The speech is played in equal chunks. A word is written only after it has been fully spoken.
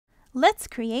Let's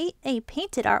create a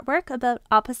painted artwork about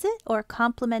opposite or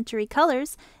complementary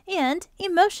colors and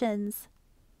emotions.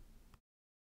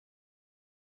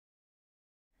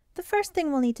 The first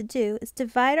thing we'll need to do is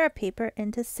divide our paper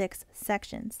into 6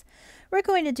 sections. We're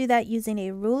going to do that using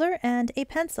a ruler and a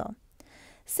pencil.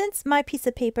 Since my piece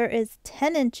of paper is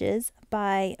 10 inches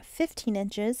by 15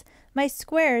 inches, my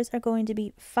squares are going to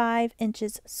be 5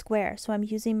 inches square. So I'm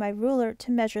using my ruler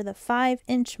to measure the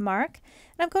 5-inch mark.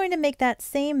 And I'm going to make that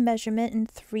same measurement in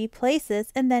 3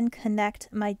 places and then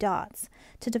connect my dots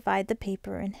to divide the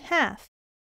paper in half.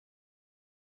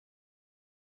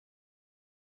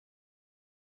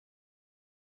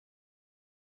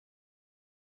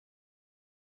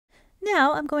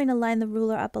 Now I'm going to line the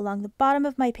ruler up along the bottom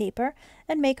of my paper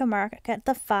and make a mark at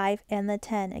the 5 and the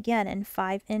 10, again in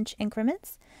 5-inch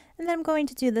increments. And then I'm going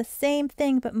to do the same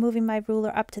thing but moving my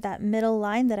ruler up to that middle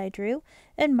line that I drew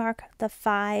and mark the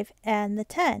 5 and the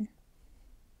 10.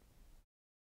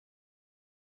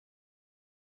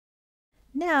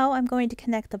 Now I'm going to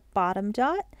connect the bottom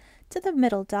dot to the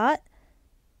middle dot,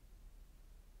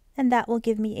 and that will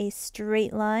give me a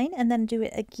straight line, and then do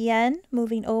it again,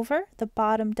 moving over the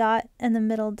bottom dot and the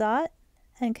middle dot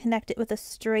and connect it with a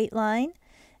straight line.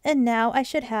 And now I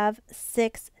should have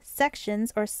 6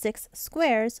 sections or 6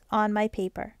 squares on my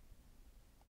paper.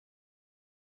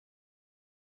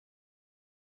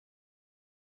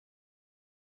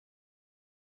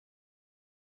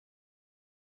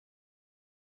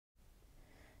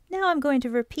 Now I'm going to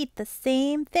repeat the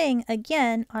same thing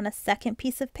again on a second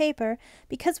piece of paper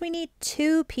because we need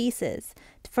 2 pieces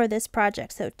for this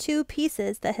project. So 2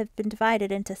 pieces that have been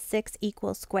divided into 6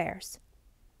 equal squares.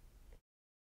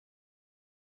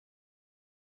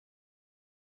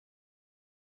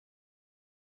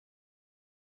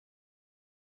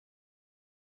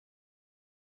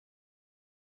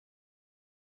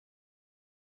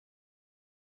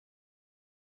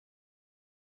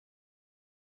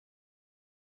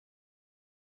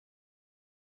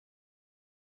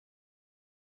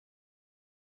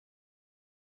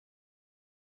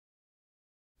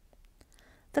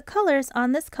 The colors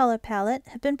on this color palette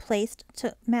have been placed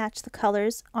to match the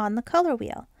colors on the color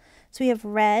wheel. So we have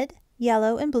red,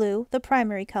 yellow, and blue, the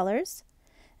primary colors.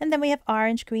 And then we have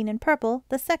orange, green, and purple,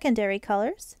 the secondary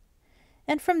colors.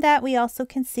 And from that we also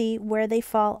can see where they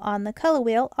fall on the color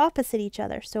wheel opposite each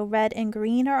other. So red and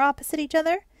green are opposite each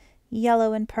other,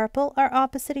 yellow and purple are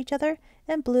opposite each other,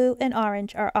 and blue and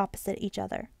orange are opposite each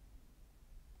other.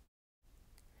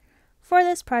 For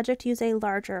this project, use a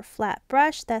larger flat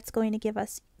brush. That's going to give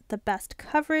us the best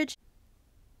coverage.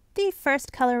 The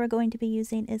first color we're going to be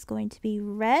using is going to be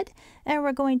red, and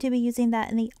we're going to be using that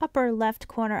in the upper left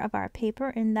corner of our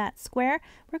paper in that square.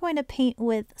 We're going to paint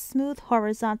with smooth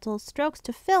horizontal strokes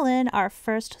to fill in our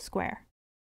first square.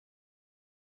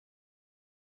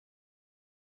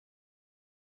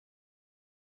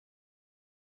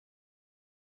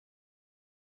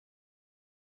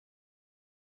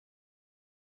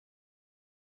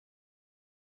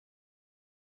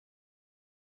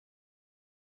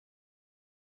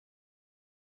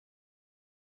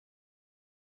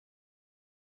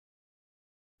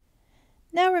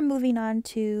 Now we're moving on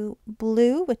to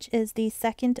blue, which is the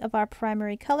second of our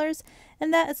primary colors,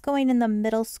 and that is going in the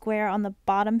middle square on the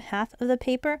bottom half of the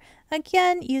paper.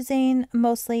 Again, using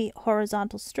mostly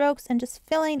horizontal strokes and just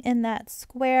filling in that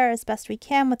square as best we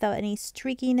can without any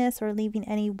streakiness or leaving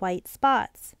any white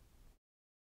spots.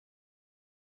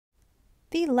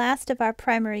 The last of our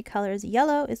primary colors,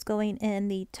 yellow, is going in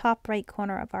the top right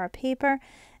corner of our paper.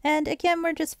 And again,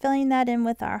 we're just filling that in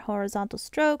with our horizontal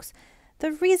strokes.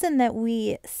 The reason that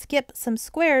we skip some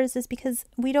squares is because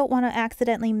we don't want to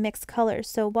accidentally mix colors.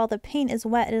 So while the paint is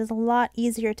wet, it is a lot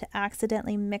easier to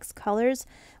accidentally mix colors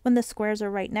when the squares are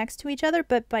right next to each other.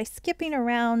 But by skipping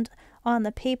around on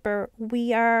the paper,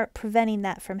 we are preventing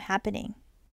that from happening.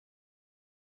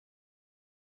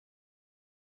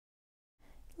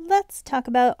 Let's talk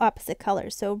about opposite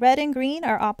colors. So red and green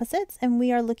are opposites, and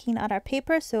we are looking at our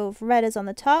paper. So if red is on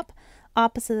the top,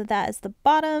 opposite of that is the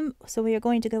bottom. So we are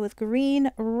going to go with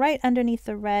green right underneath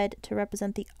the red to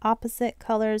represent the opposite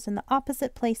colors and the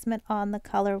opposite placement on the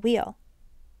color wheel.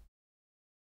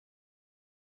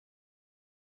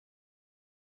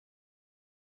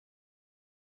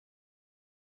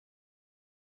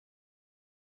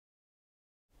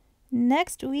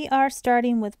 Next, we are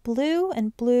starting with blue,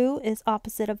 and blue is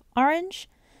opposite of orange.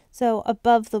 So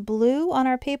above the blue on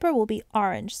our paper will be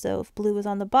orange. So if blue is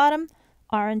on the bottom,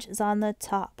 orange is on the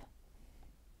top.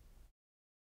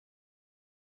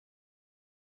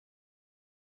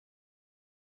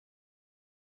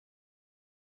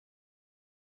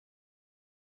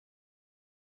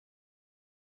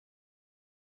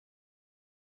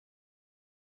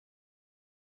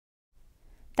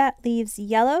 That leaves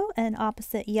yellow, and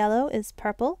opposite yellow is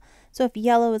purple. So if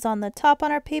yellow is on the top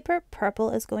on our paper, purple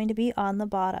is going to be on the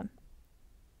bottom.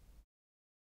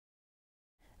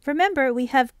 Remember, we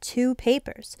have two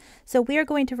papers, so we are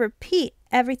going to repeat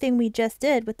everything we just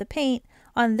did with the paint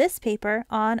on this paper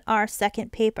on our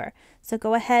second paper. So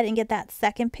go ahead and get that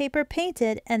second paper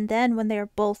painted, and then when they are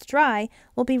both dry,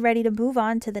 we'll be ready to move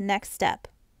on to the next step.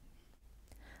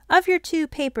 Of your two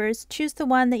papers, choose the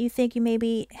one that you think you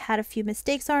maybe had a few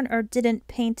mistakes on or didn't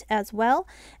paint as well,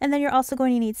 and then you're also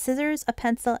going to need scissors, a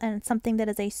pencil, and something that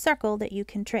is a circle that you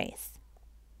can trace.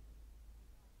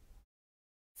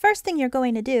 First thing you're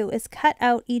going to do is cut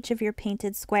out each of your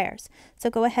painted squares. So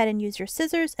go ahead and use your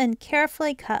scissors and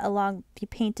carefully cut along the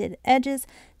painted edges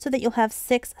so that you'll have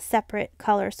 6 separate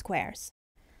color squares.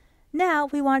 Now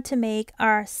we want to make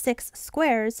our 6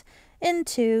 squares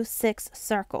into 6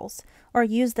 circles, or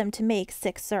use them to make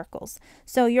 6 circles.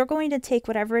 So you're going to take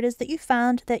whatever it is that you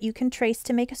found that you can trace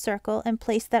to make a circle and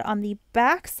place that on the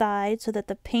back side so that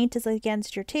the paint is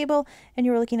against your table and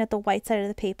you're looking at the white side of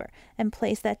the paper, and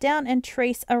place that down and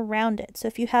trace around it. So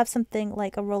if you have something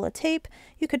like a roll of tape,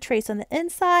 you could trace on the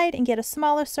inside and get a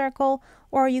smaller circle,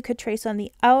 or you could trace on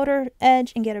the outer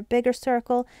edge and get a bigger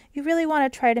circle. You really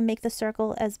want to try to make the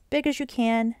circle as big as you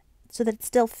can so that it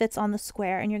still fits on the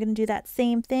square, and you're going to do that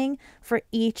same thing for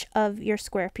each of your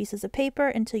square pieces of paper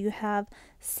until you have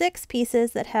 6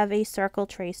 pieces that have a circle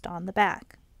traced on the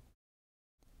back.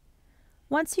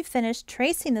 Once you've finished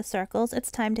tracing the circles, it's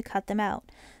time to cut them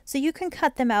out. So you can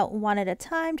cut them out one at a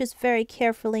time, just very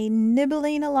carefully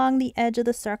nibbling along the edge of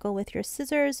the circle with your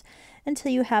scissors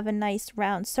until you have a nice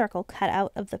round circle cut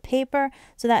out of the paper.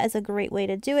 So that is a great way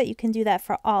to do it. You can do that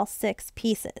for all 6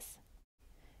 pieces.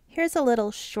 Here's a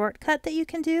little shortcut that you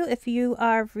can do if you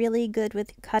are really good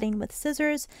with cutting with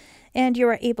scissors and you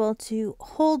are able to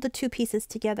hold the 2 pieces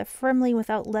together firmly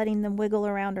without letting them wiggle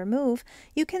around or move.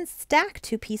 You can stack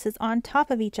 2 pieces on top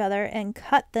of each other and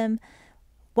cut them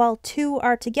while 2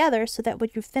 are together, so that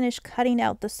when you finish cutting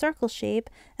out the circle shape,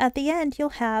 at the end you'll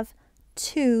have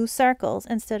 2 circles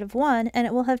instead of 1, and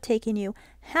it will have taken you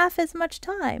half as much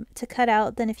time to cut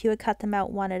out than if you had cut them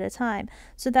out one at a time.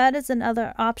 So that is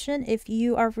another option. If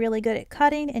you are really good at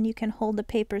cutting and you can hold the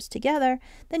papers together,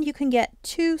 then you can get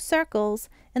 2 circles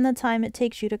in the time it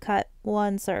takes you to cut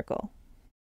 1 circle.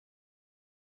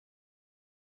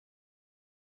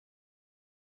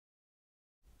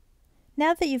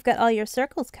 Now that you've got all your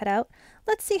circles cut out,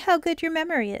 let's see how good your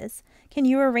memory is. Can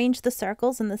you arrange the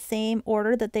circles in the same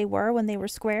order that they were when they were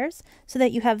squares, so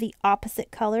that you have the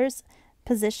opposite colors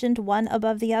positioned one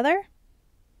above the other?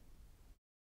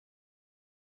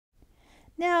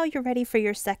 Now you're ready for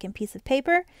your second piece of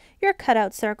paper, your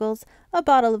cutout circles, a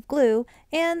bottle of glue,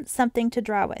 and something to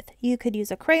draw with. You could use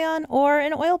a crayon or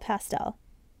an oil pastel.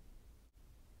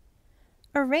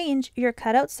 Arrange your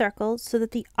cutout circles so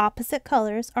that the opposite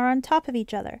colors are on top of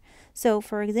each other. So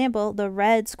for example, the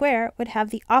red square would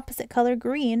have the opposite color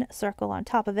green circle on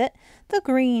top of it. The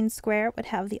green square would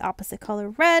have the opposite color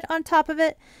red on top of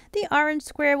it. The orange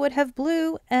square would have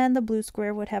blue, and the blue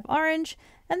square would have orange.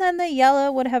 And then the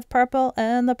yellow would have purple,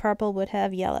 and the purple would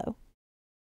have yellow.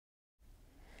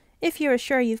 If you are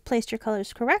sure you've placed your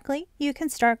colors correctly, you can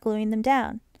start gluing them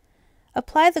down.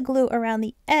 Apply the glue around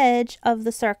the edge of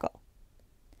the circle.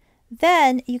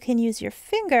 Then you can use your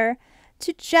finger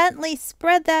to gently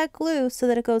spread that glue so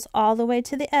that it goes all the way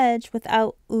to the edge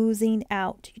without oozing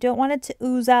out. You don't want it to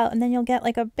ooze out, and then you'll get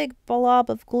like a big blob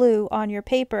of glue on your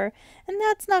paper, and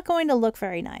that's not going to look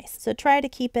very nice. So try to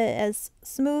keep it as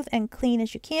smooth and clean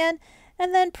as you can,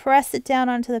 and then press it down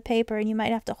onto the paper, and you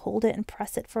might have to hold it and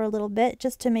press it for a little bit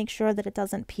just to make sure that it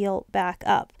doesn't peel back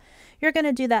up. You're going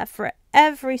to do that for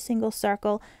every single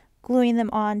circle, gluing them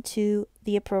onto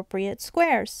the appropriate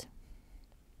squares.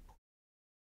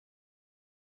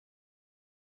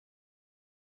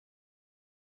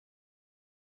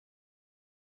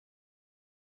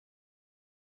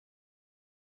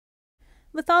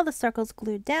 With all the circles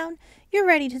glued down, you're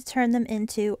ready to turn them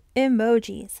into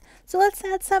emojis. So let's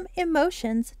add some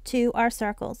emotions to our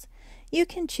circles. You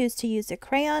can choose to use a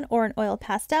crayon or an oil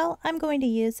pastel. I'm going to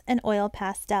use an oil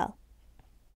pastel.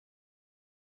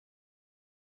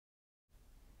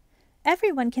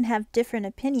 Everyone can have different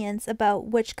opinions about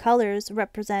which colors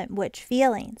represent which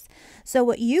feelings. So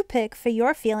what you pick for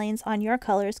your feelings on your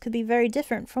colors could be very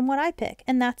different from what I pick,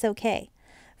 and that's okay.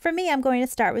 For me, I'm going to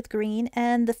start with green,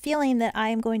 and the feeling that I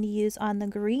am going to use on the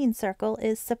green circle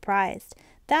is surprised.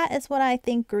 That is what I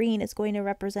think green is going to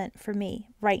represent for me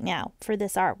right now for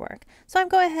this artwork. So I'm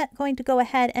going to go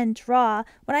ahead and draw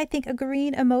what I think a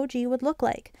green emoji would look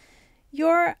like.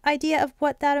 Your idea of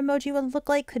what that emoji would look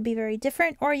like could be very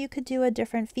different, or you could do a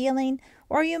different feeling,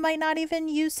 or you might not even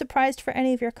use surprised for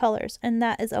any of your colors, and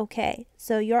that is okay.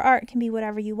 So your art can be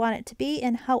whatever you want it to be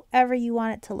and however you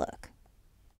want it to look.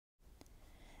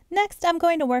 Next, I'm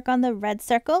going to work on the red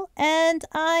circle, and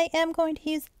I am going to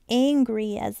use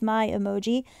angry as my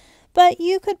emoji, but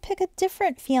you could pick a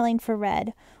different feeling for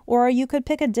red, or you could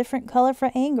pick a different color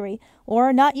for angry,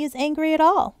 or not use angry at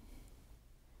all.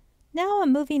 Now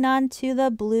I'm moving on to the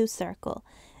blue circle,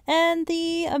 and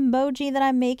the emoji that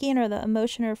I'm making, or the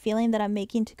emotion or feeling that I'm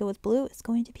making to go with blue, is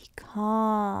going to be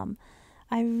calm.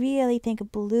 I really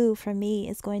think blue for me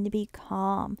is going to be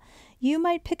calm. You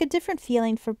might pick a different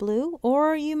feeling for blue,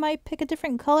 or you might pick a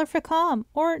different color for calm,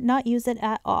 or not use it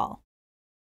at all.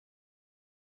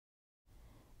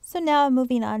 So now I'm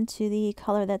moving on to the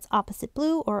color that's opposite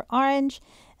blue, or orange,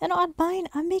 and on mine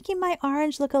I'm making my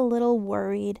orange look a little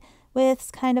worried,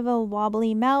 with kind of a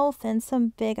wobbly mouth and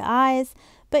some big eyes,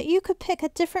 but you could pick a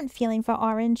different feeling for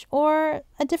orange or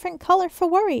a different color for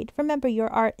worried. Remember, your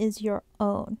art is your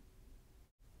own.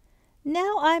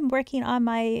 Now I'm working on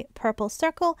my purple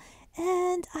circle,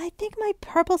 and I think my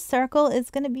purple circle is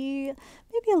going to be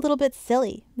maybe a little bit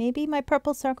silly. Maybe my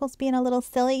purple circle's being a little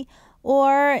silly,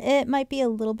 or it might be a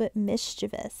little bit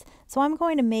mischievous. So I'm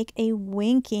going to make a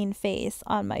winking face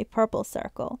on my purple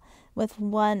circle with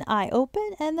one eye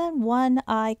open and then one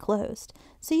eye closed.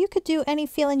 So you could do any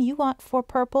feeling you want for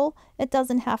purple. It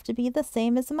doesn't have to be the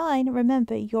same as mine.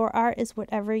 Remember, your art is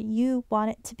whatever you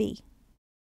want it to be.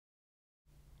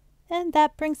 And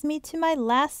that brings me to my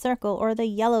last circle, or the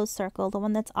yellow circle, the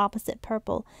one that's opposite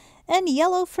purple. And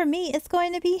yellow for me is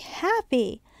going to be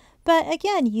happy. But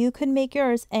again, you could make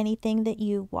yours anything that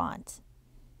you want.